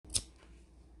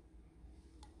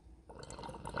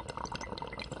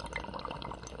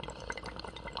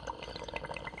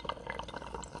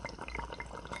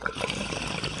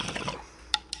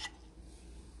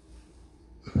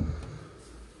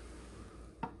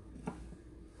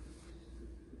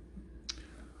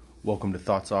Welcome to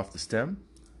Thoughts Off the Stem.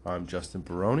 I'm Justin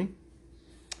Baroni,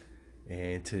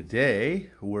 and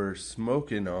today we're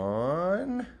smoking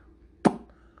on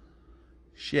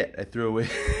shit. I threw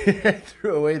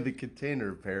away the container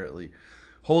apparently.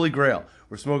 Holy Grail.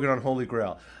 We're smoking on Holy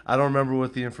Grail. I don't remember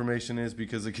what the information is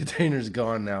because the container's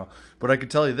gone now, but I can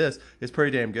tell you this: it's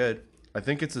pretty damn good. I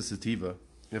think it's a sativa.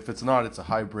 If it's not, it's a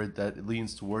hybrid that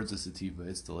leans towards a sativa.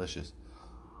 It's delicious.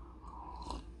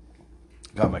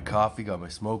 Got my coffee, got my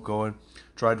smoke going.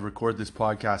 Tried to record this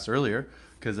podcast earlier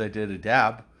because I did a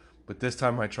dab, but this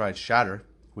time I tried shatter,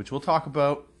 which we'll talk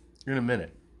about in a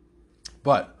minute.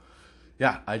 But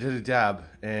yeah, I did a dab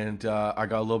and I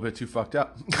got a little bit too fucked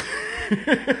up,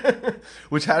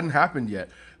 which hadn't happened yet.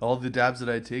 All the dabs that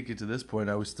I'd taken to this point,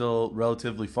 I was still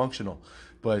relatively functional.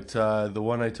 But the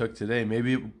one I took today,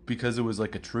 maybe because it was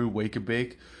like a true wake and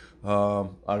bake, I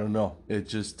don't know. It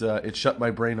just it shut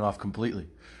my brain off completely.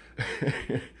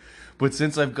 But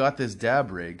since I've got this dab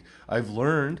rig, I've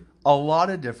learned a lot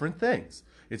of different things.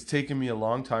 It's taken me a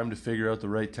long time to figure out the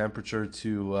right temperature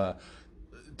to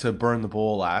burn the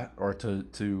bowl at, or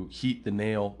to heat the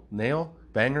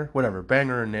banger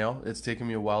or nail. It's taken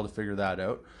me a while to figure that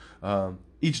out.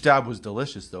 Each dab was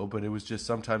delicious though, but it was just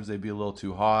sometimes they'd be a little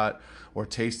too hot or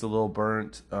taste a little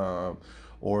burnt,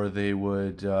 or they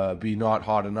would be not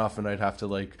hot enough, and I'd have to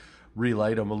like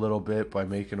relight them a little bit by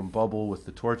making them bubble with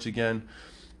the torch again.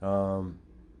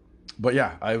 But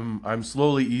yeah, I'm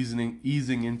slowly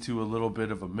easing into a little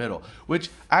bit of a middle, which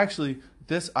actually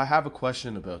I have a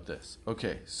question about this.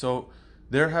 Okay, so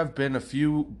there have been a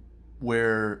few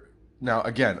where, now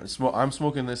again, I'm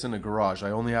smoking this in a garage.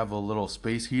 I only have a little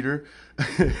space heater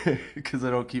because I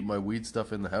don't keep my weed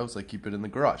stuff in the house. I keep it in the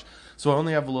garage. So I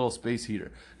only have a little space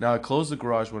heater. Now I close the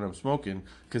garage when I'm smoking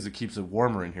because it keeps it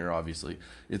warmer in here, obviously.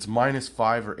 It's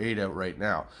 -5 or 8 out right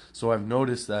now. So I've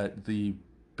noticed that the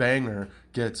banger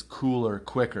gets cooler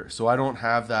quicker. So I don't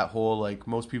have that whole, like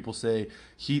most people say,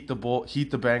 heat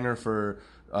the banger for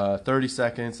 30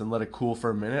 seconds and let it cool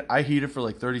for a minute. I heat it for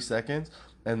like 30 seconds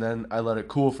and then I let it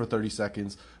cool for 30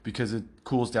 seconds because it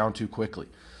cools down too quickly.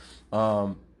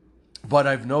 But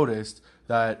I've noticed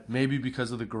that maybe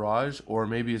because of the garage, or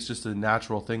maybe it's just a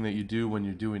natural thing that you do when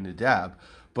you're doing the dab,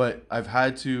 but I've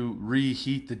had to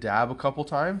reheat the dab a couple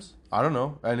times. I don't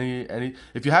know.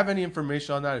 If you have any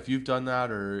information on that, if you've done that,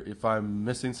 or if I'm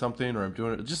missing something or I'm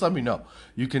doing it, just let me know.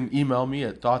 You can email me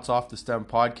at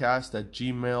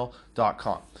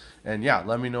thoughtsoffthestempodcast@gmail.com. And yeah,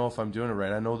 let me know if I'm doing it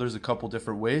right. I know there's a couple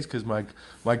different ways because my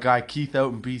guy Keith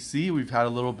out in BC, we've had a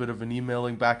little bit of an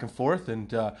emailing back and forth,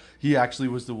 and he actually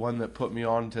was the one that put me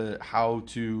on to how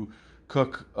to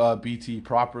cook BT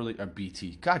properly.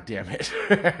 BT, god damn it.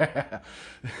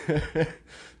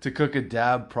 To cook a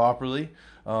dab properly.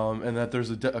 And that there's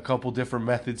a couple different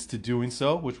methods to doing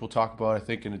so, which we'll talk about, I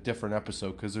think, in a different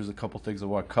episode, because there's a couple things I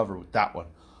want to cover with that one.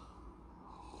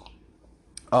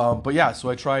 But yeah, so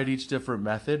I tried each different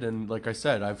method, and like I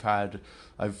said,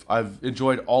 I've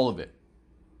enjoyed all of it.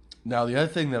 Now, the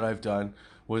other thing that I've done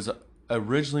was,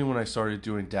 originally when I started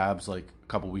doing dabs like a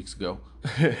couple weeks ago,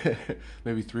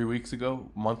 maybe 3 weeks ago,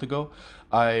 a month ago,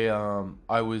 I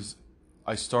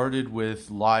started with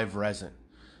live resin.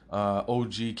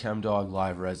 OG ChemDog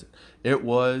live resin. It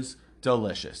was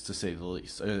delicious, to say the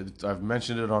least. I've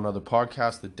mentioned it on other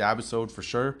podcasts, the dabisode for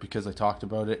sure, because I talked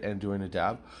about it and doing a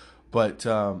dab. But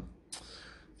the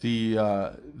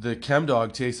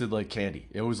ChemDog tasted like candy.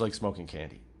 It was like smoking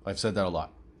candy. I've said that a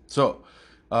lot. So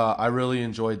I really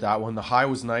enjoyed that one. The high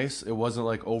was nice. It wasn't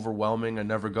like overwhelming. I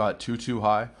never got too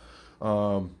high.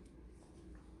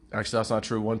 Actually, that's not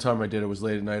true. One time I did, it was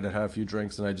late at night. I had a few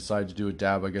drinks and I decided to do a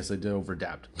dab. I guess I did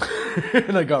over-dabbed.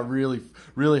 And I got really,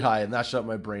 really high, and that shut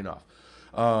my brain off.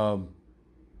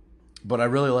 But I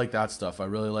really like that stuff. I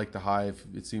really like the Hive.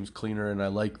 It seems cleaner, and I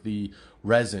like the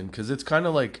resin because it's kind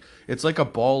of like, it's like a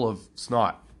ball of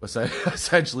snot,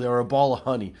 essentially, or a ball of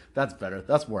honey. That's better.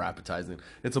 That's more appetizing.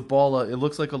 It's a ball of, it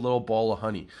looks like a little ball of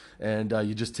honey, and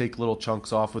you just take little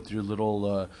chunks off with your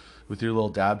little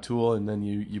dab tool, and then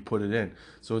you put it in.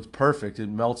 So it's perfect. It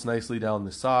melts nicely down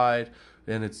the side,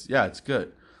 and it's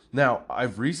good. Now,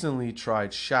 I've recently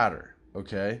tried shatter,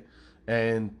 okay?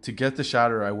 And to get the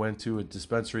shatter, I went to a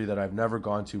dispensary that I've never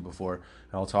gone to before,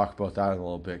 and I'll talk about that in a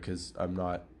little bit because I'm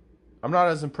not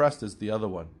as impressed as the other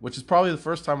one, which is probably the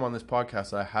first time on this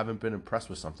podcast I haven't been impressed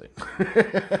with something.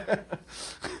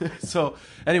 So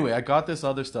anyway, I got this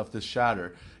other stuff, this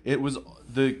shatter. It was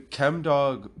the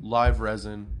ChemDog live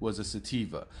resin was a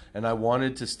sativa, and I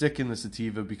wanted to stick in the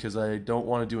sativa because I don't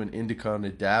want to do an indica on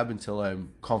a dab until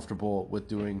I'm comfortable with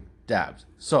doing dabs.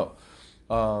 So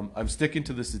I'm sticking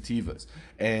to the sativas,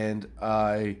 and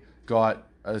I got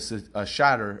a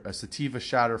shatter, a sativa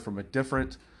shatter from a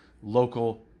different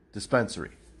local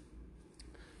dispensary.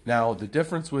 Now, the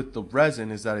difference with the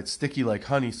resin is that it's sticky like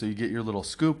honey, so you get your little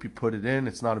scoop, you put it in,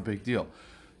 it's not a big deal.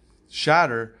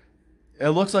 Shatter, it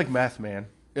looks like meth, man.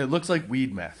 It looks like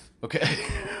weed meth, okay?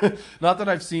 Not that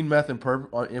I've seen meth in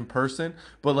person,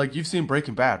 but like you've seen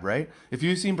Breaking Bad, right? If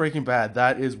you've seen Breaking Bad,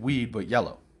 that is weed, but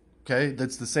yellow, okay?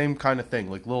 That's the same kind of thing,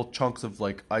 like little chunks of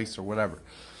like ice or whatever.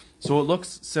 So it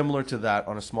looks similar to that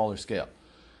on a smaller scale.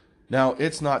 Now,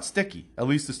 it's not sticky. At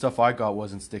least the stuff I got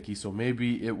wasn't sticky. So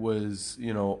maybe it was,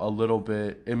 a little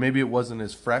bit, and maybe it wasn't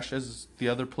as fresh as the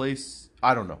other place.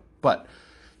 I don't know. But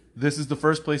this is the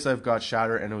first place I've got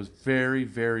shatter, and it was very,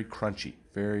 very crunchy.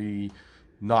 Very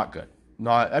not good.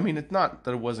 It's not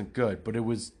that it wasn't good, but it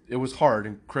was hard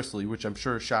and crystally, which I'm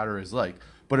sure shatter is like.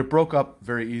 But it broke up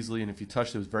very easily, and if you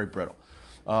touched it, it was very brittle.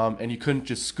 And you couldn't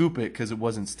just scoop it because it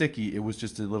wasn't sticky. It was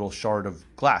just a little shard of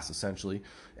glass, essentially.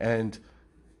 And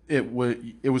it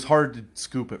was hard to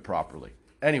scoop it properly.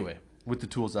 Anyway, with the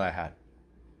tools that I had.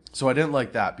 So I didn't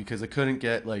like that because I couldn't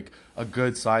get like a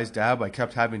good size dab. I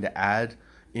kept having to add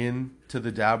in to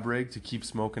the dab rig to keep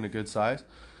smoking a good size.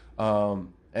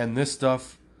 And this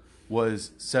stuff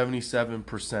was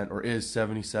 77% or is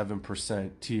 77%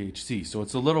 THC. So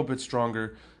it's a little bit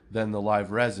stronger than the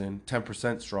live resin,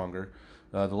 10% stronger.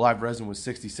 The live resin was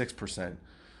 66%.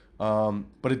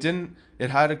 But it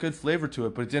had a good flavor to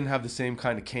it, but it didn't have the same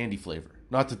kind of candy flavor.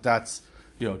 Not that that's,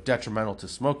 detrimental to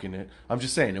smoking it. I'm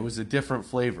just saying it was a different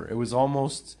flavor. It was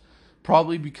almost,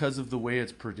 probably because of the way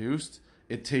it's produced,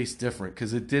 it tastes different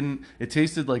because it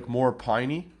tasted like more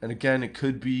piney. And again, it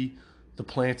could be the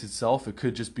plant itself. It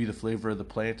could just be the flavor of the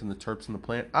plant and the terps in the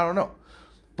plant. I don't know.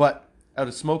 But out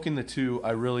of smoking the two,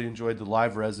 I really enjoyed the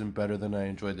live resin better than I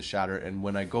enjoyed the shatter. And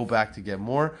when I go back to get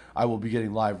more, I will be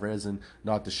getting live resin,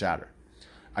 not the shatter.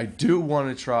 I do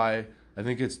want to try, I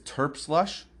think it's Terp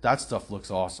Slush. That stuff looks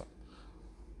awesome.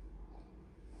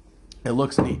 It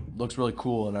looks neat. It looks really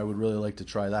cool, and I would really like to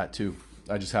try that too.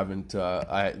 I just haven't,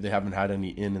 they haven't had any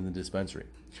in the dispensary.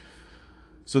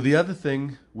 So the other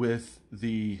thing with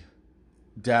the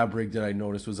dab rig that I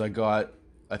noticed was I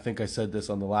think I said this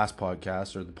on the last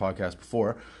podcast or the podcast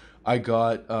before, I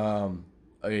got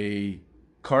a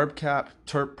carb cap,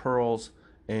 terp pearls,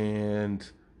 and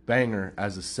banger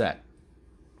as a set.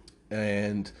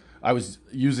 And I was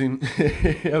using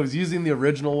the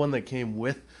original one that came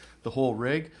with the whole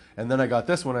rig, and then I got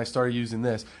this one. I started using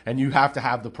this, and you have to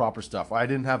have the proper stuff. I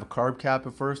didn't have a carb cap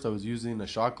at first. I was using a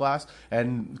shot glass,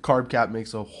 and carb cap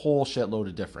makes a whole shitload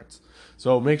of difference.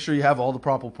 So make sure you have all the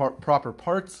proper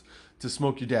parts to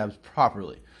smoke your dabs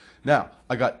properly. Now,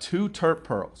 I got 2 terp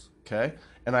pearls, okay?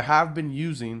 And I have been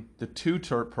using the 2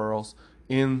 terp pearls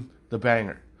in the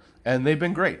banger. And they've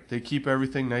been great. They keep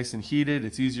everything nice and heated.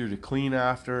 It's easier to clean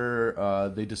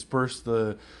after. They disperse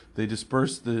the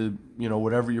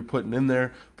whatever you're putting in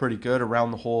there pretty good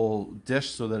around the whole dish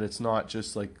so that it's not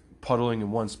just like puddling in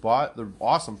one spot. They're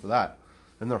awesome for that.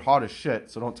 And they're hot as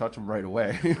shit, so don't touch them right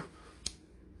away.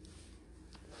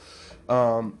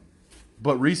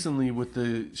 But recently with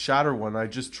the shatter one, I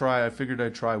figured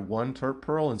I'd try 1 terp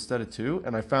pearl instead of 2,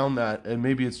 and I found that, and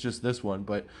maybe it's just this one,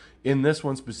 but in this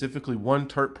one specifically, 1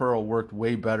 terp pearl worked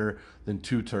way better than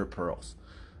 2 terp pearls.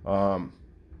 I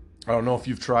don't know if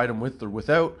you've tried them with or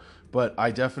without, but I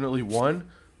definitely,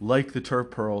 like the terp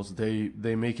pearls. They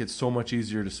make it so much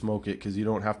easier to smoke it because you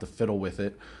don't have to fiddle with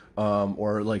it,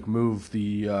 or like move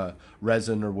the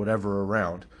resin or whatever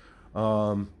around.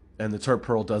 And the terp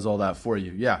pearl does all that for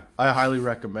you. Yeah, I highly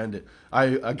recommend it.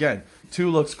 Again, 2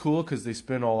 looks cool because they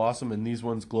spin all awesome, and these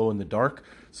ones glow in the dark,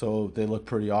 so they look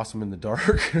pretty awesome in the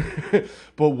dark.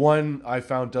 But 1 I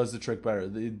found does the trick better.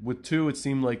 With 2, it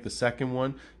seemed like the second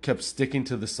one kept sticking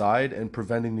to the side and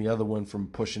preventing the other one from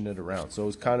pushing it around. So it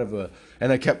was kind of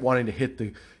and I kept wanting to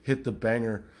hit the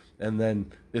banger, and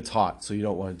then it's hot, so you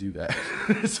don't want to do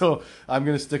that. So I'm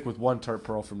gonna stick with 1 terp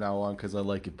pearl from now on because I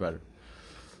like it better.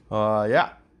 Yeah.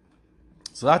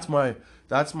 So that's my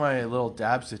little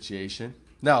dab situation.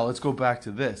 Now let's go back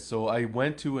to this. So I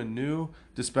went to a new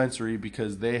dispensary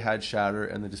because they had shatter,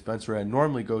 and the dispensary I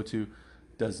normally go to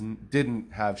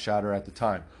didn't have shatter at the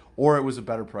time, or it was a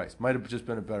better price. Might have just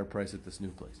been a better price at this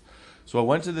new place. So I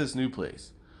went to this new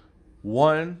place.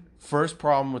 First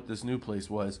problem with this new place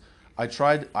was I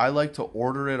like to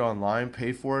order it online,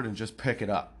 pay for it, and just pick it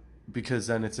up because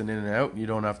then it's an in and out and you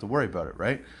don't have to worry about it,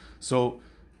 right? So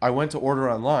I went to order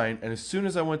online, and as soon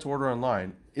as I went to order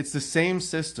online, it's the same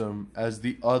system as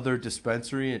the other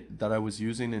dispensary that I was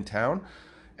using in town,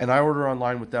 and I order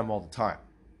online with them all the time.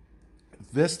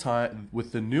 This time,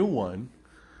 with the new one,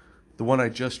 the one I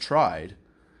just tried,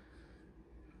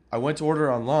 I went to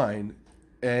order online,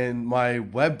 and my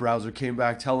web browser came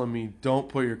back telling me don't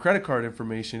put your credit card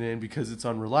information in because it's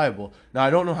unreliable. Now I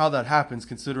don't know how that happens,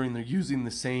 considering they're using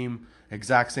the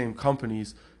exact same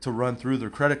companies to run through their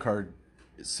credit card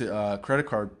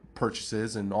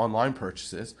purchases and online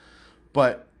purchases,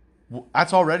 but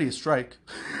that's already a strike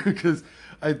because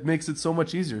it makes it so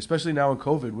much easier, especially now in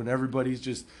COVID when everybody's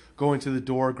just going to the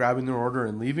door, grabbing their order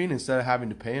and leaving instead of having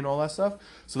to pay and all that stuff.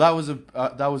 So that was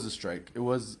a strike. I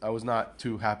was not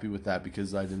too happy with that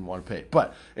because I didn't want to pay.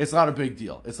 But it's not a big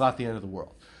deal. It's not the end of the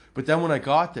world. But then when I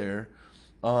got there,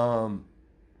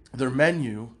 their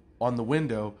menu on the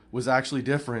window was actually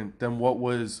different than what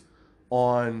was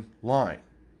online,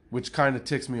 which kind of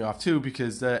ticks me off too,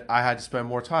 because I had to spend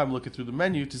more time looking through the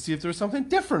menu to see if there was something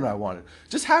different I wanted.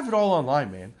 Just have it all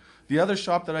online, man. The other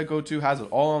shop that I go to has it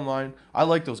all online. I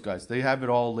like those guys. They have it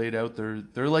all laid out.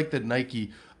 They're like the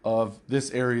Nike of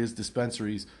this area's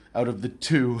dispensaries out of the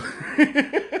two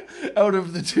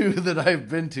that I've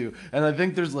been to. And I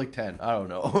think there's like 10. I don't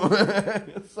know.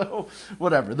 So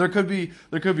whatever. There could be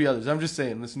others. I'm just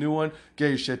saying, this new one, get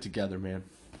your shit together, man.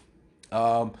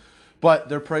 But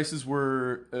their prices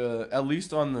were, at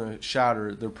least on the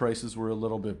shatter, their prices were a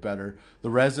little bit better. The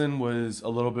resin was a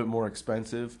little bit more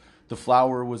expensive. The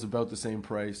flour was about the same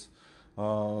price.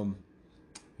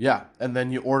 Yeah, and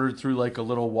then you ordered through like a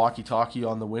little walkie-talkie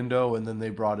on the window, and then they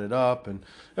brought it up, and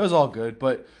it was all good.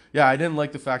 But yeah, I didn't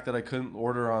like the fact that I couldn't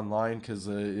order online because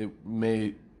it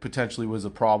may potentially was a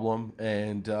problem,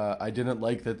 and I didn't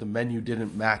like that the menu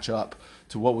didn't match up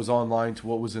to what was online to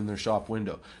what was in their shop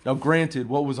window. Now, granted,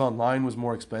 what was online was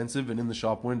more expensive, and in the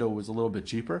shop window was a little bit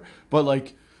cheaper. But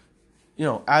like, you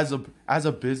know, as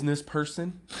a business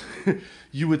person,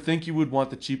 you would think you would want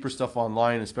the cheaper stuff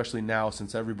online, especially now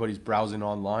since everybody's browsing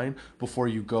online before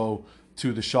you go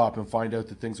to the shop and find out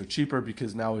that things are cheaper,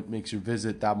 because now it makes your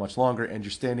visit that much longer, and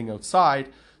you're standing outside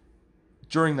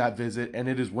during that visit, and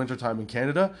it is wintertime in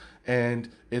Canada, and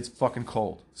it's fucking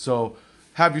cold. So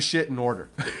have your shit in order.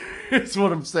 That's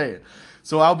what I'm saying.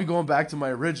 So I'll be going back to my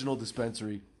original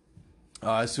dispensary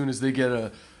as soon as they get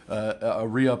a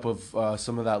re-up of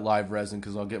some of that live resin,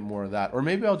 because I'll get more of that. Or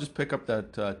maybe I'll just pick up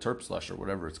that Terp Slush or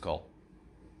whatever it's called.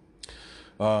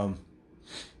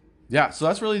 Yeah, so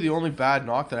that's really the only bad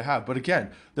knock that I have. But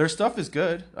again, their stuff is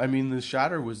good. I mean, the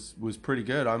shatter was pretty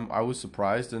good. I was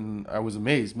surprised and I was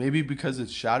amazed. Maybe because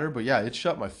it's shatter, but yeah, it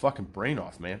shut my fucking brain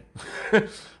off, man.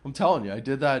 I'm telling you, I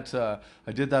did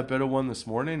that bit of one this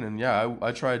morning, and yeah,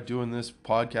 I tried doing this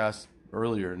podcast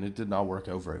earlier, and it did not work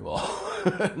out very well.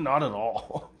 Not at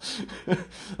all.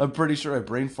 I'm pretty sure I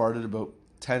brain farted about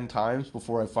 10 times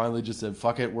before I finally just said,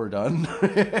 fuck it, we're done.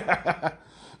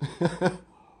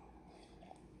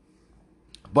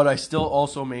 But I still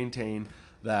also maintain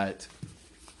that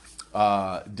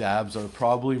dabs are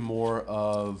probably more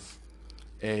of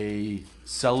a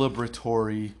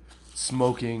celebratory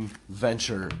smoking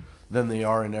venture than they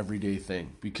are an everyday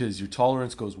thing, because your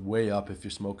tolerance goes way up if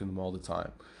you're smoking them all the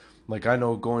time. Like, I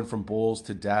know going from bowls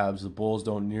to dabs, the bowls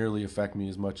don't nearly affect me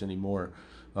as much anymore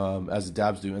as the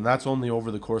dabs do. And that's only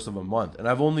over the course of a month. And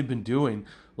I've only been doing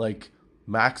like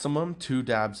maximum 2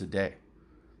 dabs a day.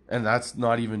 And that's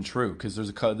not even true, because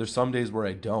there's some days where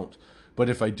I don't. But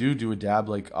if I do a dab,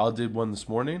 like I did one this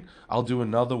morning, I'll do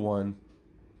another one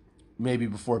maybe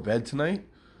before bed tonight,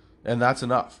 and that's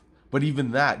enough. But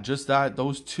even that, just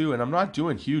those 2, and I'm not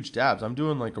doing huge dabs. I'm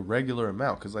doing like a regular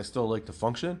amount because I still like to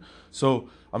function. So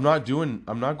I'm not going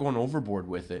overboard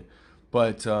with it.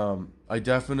 But I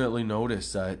definitely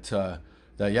noticed that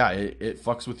yeah, it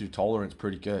fucks with your tolerance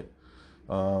pretty good.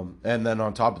 And then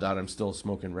on top of that, I'm still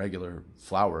smoking regular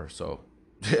flower. So,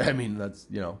 I mean, that's,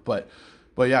 you know, but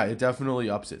yeah, it definitely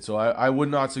ups it. So I would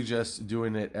not suggest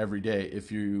doing it every day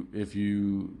if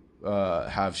you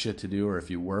have shit to do, or if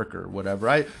you work or whatever.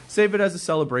 I save it as a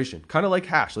celebration, kind of like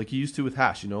hash, like you used to with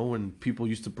hash, you know, when people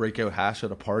used to break out hash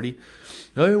at a party.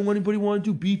 Hey, anybody want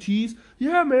to do BTs?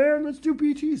 Yeah, man, let's do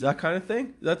BTs. That kind of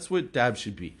thing. That's what dabs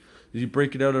should be. You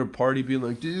break it out at a party being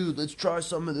like, dude, let's try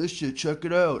some of this shit, check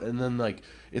it out. And then like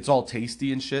it's all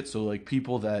tasty and shit. So like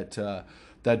people that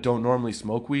don't normally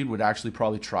smoke weed would actually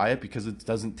probably try it, because it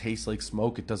doesn't taste like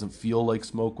smoke. It doesn't feel like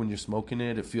smoke when you're smoking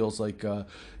it. It feels like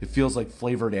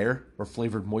flavored air or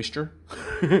flavored moisture,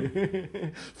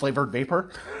 flavored vapor.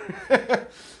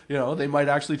 You know, they might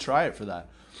actually try it for that.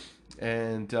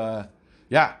 And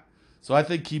yeah. So I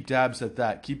think keep dabs at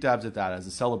that as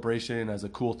a celebration, as a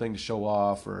cool thing to show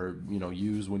off, or, you know,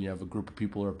 use when you have a group of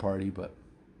people or a party. But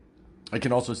I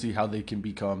can also see how they can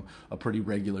become a pretty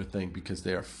regular thing, because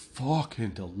they are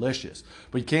fucking delicious.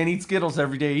 But you can't eat Skittles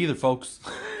every day either, folks.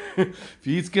 If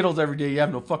you eat Skittles every day, you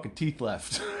have no fucking teeth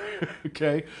left.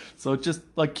 Okay? So just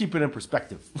like keep it in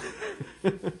perspective.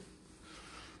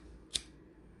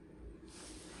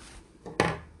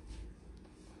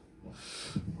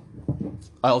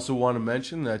 I also want to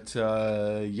mention that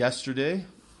yesterday,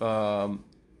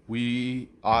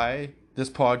 this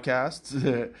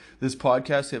podcast, this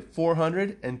podcast hit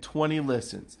 420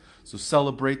 listens. So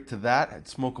celebrate to that. I'd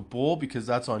smoke a bowl because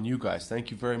that's on you guys.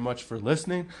 Thank you very much for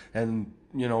listening. And,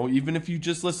 you know, even if you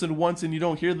just listen once and you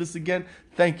don't hear this again,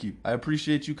 thank you. I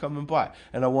appreciate you coming by.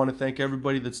 And I want to thank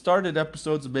everybody that started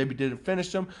episodes and maybe didn't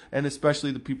finish them, and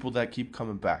especially the people that keep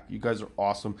coming back. You guys are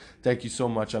awesome. Thank you so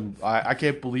much. I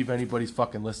can't believe anybody's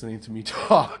fucking listening to me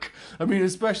talk. I mean,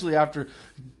 especially after...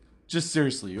 Just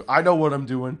seriously, I know what I'm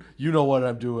doing. You know what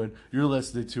I'm doing. You're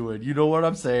listening to it. You know what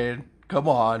I'm saying. Come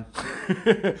on.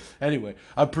 Anyway,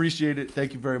 I appreciate it.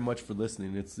 Thank you very much for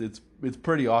listening. It's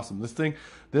pretty awesome. This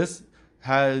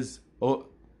has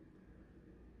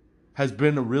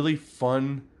been a really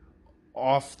fun,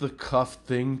 off the cuff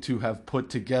thing to have put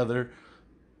together,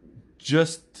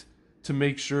 just to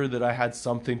make sure that I had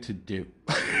something to do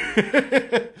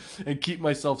and keep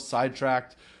myself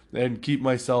sidetracked and keep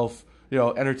myself, you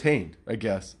know, entertained, I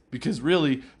guess. Because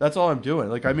really, that's all I'm doing.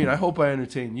 Like, I mean, I hope I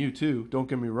entertain you too. Don't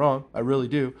get me wrong. I really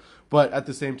do. But at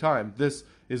the same time, this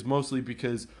is mostly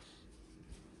because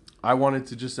I wanted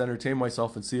to just entertain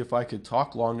myself and see if I could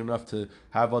talk long enough to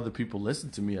have other people listen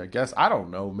to me, I guess. I don't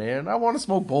know, man. I want to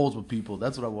smoke bowls with people.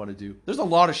 That's what I want to do. There's a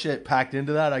lot of shit packed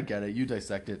into that. I get it. You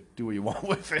dissect it. Do what you want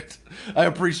with it. I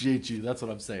appreciate you. That's what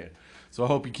I'm saying. So I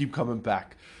hope you keep coming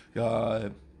back.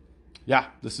 Yeah,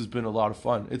 this has been a lot of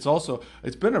fun.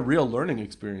 It's been a real learning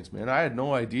experience, man. I had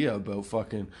no idea about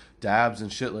fucking dabs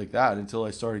and shit like that until I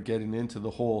started getting into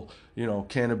the whole, you know,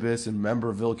 cannabis and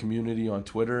Memberville community on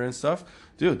Twitter and stuff.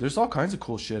 Dude, there's all kinds of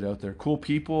cool shit out there. Cool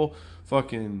people.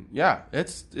 Fucking, yeah,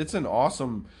 it's an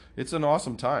awesome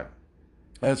time.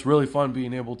 And it's really fun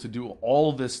being able to do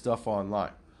all this stuff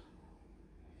online.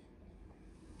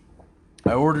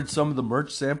 I ordered some of the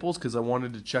merch samples because I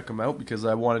wanted to check them out, because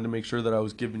I wanted to make sure that I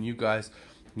was giving you guys,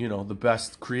 you know, the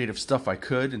best creative stuff I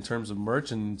could in terms of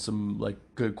merch and some, like,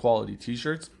 good quality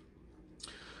t-shirts.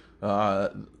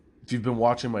 If you've been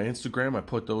watching my Instagram, I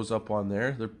put those up on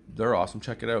there. They're awesome.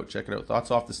 Check it out.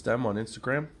 Thoughts Off the Stem on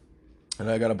Instagram. And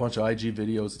I got a bunch of IG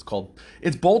videos.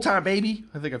 It's bowl time, baby.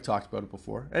 I think I've talked about it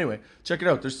before. Anyway, check it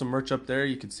out. There's some merch up there.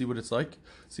 You can see what it's like.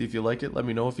 See if you like it. Let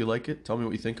me know if you like it. Tell me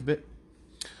what you think of it.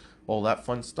 All that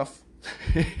fun stuff.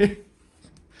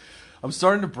 I'm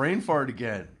starting to brain fart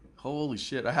again. Holy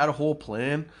shit. I had a whole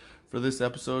plan for this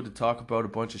episode to talk about a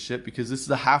bunch of shit, because this is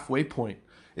the halfway point.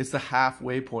 It's the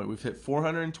halfway point. We've hit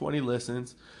 420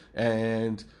 listens,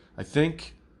 and I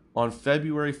think on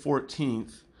February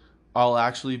 14th, I'll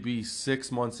actually be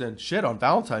 6 months in. Shit, on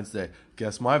Valentine's Day.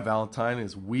 Guess my Valentine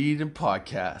is weed and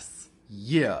podcasts.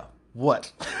 Yeah.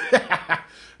 What?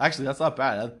 Actually, that's not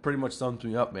bad. That pretty much sums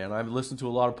me up, man. I've listened to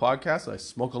a lot of podcasts. I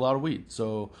smoke a lot of weed.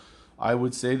 So I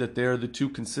would say that they're the two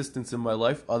consistents in my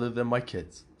life other than my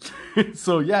kids.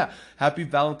 So yeah, happy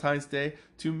Valentine's Day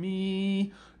to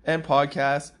me and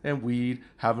podcasts and weed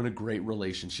having a great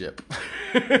relationship.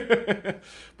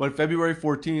 But February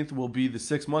 14th will be the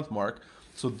 6-month mark.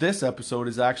 So this episode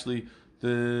is actually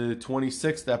the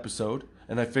 26th episode.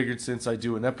 And I figured since I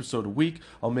do an episode a week,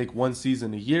 I'll make one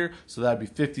season a year. So that'd be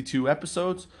 52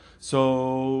 episodes.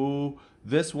 So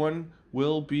this one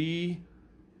will be,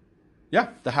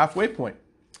 the halfway point.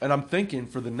 And I'm thinking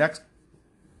for the next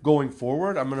going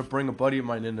forward, I'm going to bring a buddy of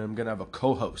mine in and I'm going to have a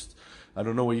co-host. I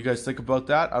don't know what you guys think about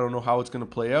that. I don't know how it's going to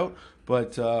play out.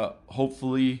 But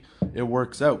hopefully it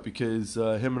works out, because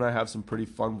him and I have some pretty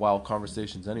fun, wild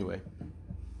conversations anyway.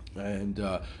 And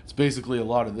it's basically a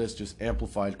lot of this just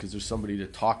amplified because there's somebody to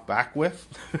talk back with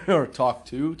or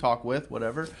talk with,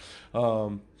 whatever.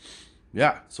 So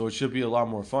it should be a lot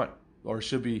more fun. Or it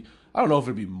should be, I don't know if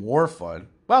it'd be more fun.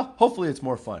 Well, hopefully it's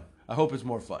more fun. I hope it's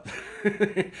more fun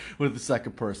with the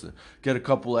second person. Get a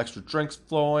couple extra drinks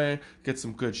flowing, get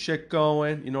some good shit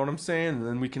going, you know what I'm saying? And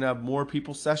then we can have more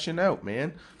people session out,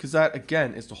 man. Because that,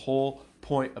 again, is the whole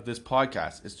point of this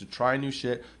podcast, is to try new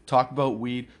shit, talk about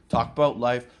weed, talk about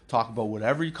life, talk about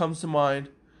whatever comes to mind,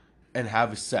 and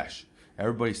have a sesh.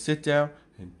 Everybody sit down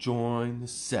and join the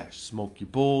sesh. Smoke your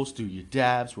bowls, do your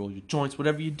dabs, roll your joints,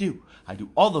 whatever you do. I do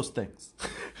all those things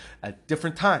at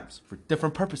different times for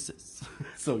different purposes.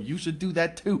 So you should do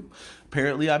that too.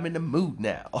 Apparently I'm in the mood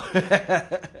now.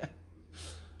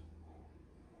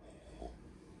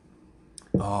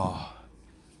 Oh.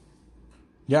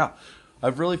 Yeah.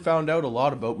 I've really found out a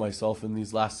lot about myself in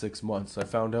these last 6 months. I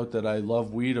found out that I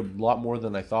love weed a lot more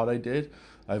than I thought I did.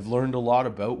 I've learned a lot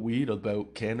about weed,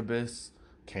 about CBD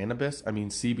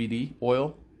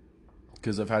oil,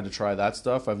 because I've had to try that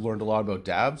stuff. I've learned a lot about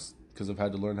dabs, because I've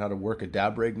had to learn how to work a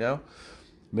dab rig now.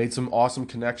 Made some awesome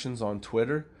connections on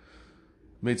Twitter.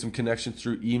 Made some connections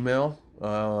through email.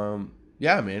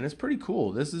 Yeah, man, it's pretty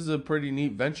cool. This is a pretty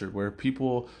neat venture where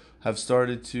people have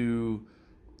started to,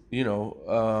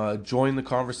 join the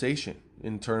conversation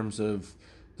in terms of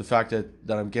the fact that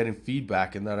I'm getting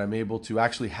feedback and that I'm able to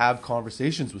actually have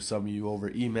conversations with some of you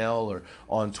over email or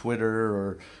on Twitter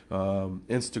or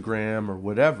Instagram or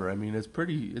whatever. I mean, it's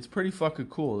pretty fucking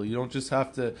cool. You don't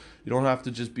have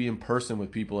to just be in person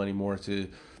with people anymore to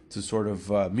sort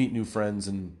of meet new friends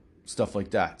and stuff like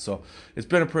that. So it's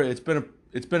been a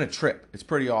trip. It's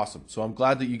pretty awesome. So I'm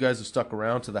glad that you guys have stuck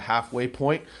around to the halfway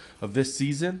point of this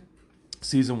season.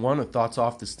 Season 1 of Thoughts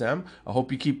Off the Stem. I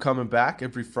hope you keep coming back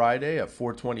every Friday at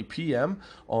 4:20 p.m.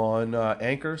 on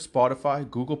Anchor, Spotify,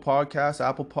 Google Podcasts,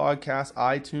 Apple Podcasts,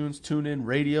 iTunes, TuneIn,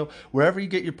 Radio, wherever you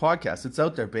get your podcasts. It's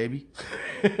out there, baby,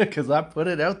 because I put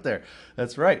it out there.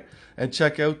 That's right. And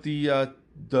check out the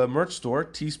merch store,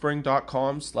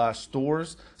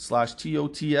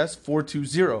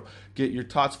 teespring.com/stores/TOTS420. Get your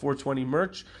TOTS 420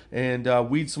 merch and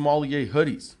Weed Sommelier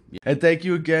hoodies. And thank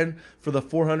you again for the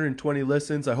 420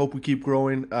 listens. I hope we keep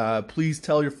growing. Please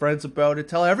tell your friends about it.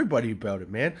 Tell everybody about it,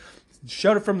 man.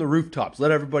 Shout it from the rooftops.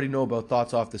 Let everybody know about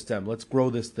Thoughts Off the Stem. Let's grow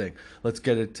this thing. Let's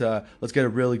get it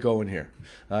really going here.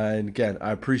 And again,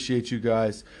 I appreciate you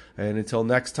guys. And until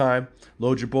next time,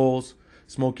 load your bowls,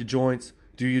 smoke your joints,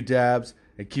 do your dabs,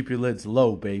 and keep your lids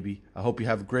low, baby. I hope you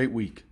have a great week.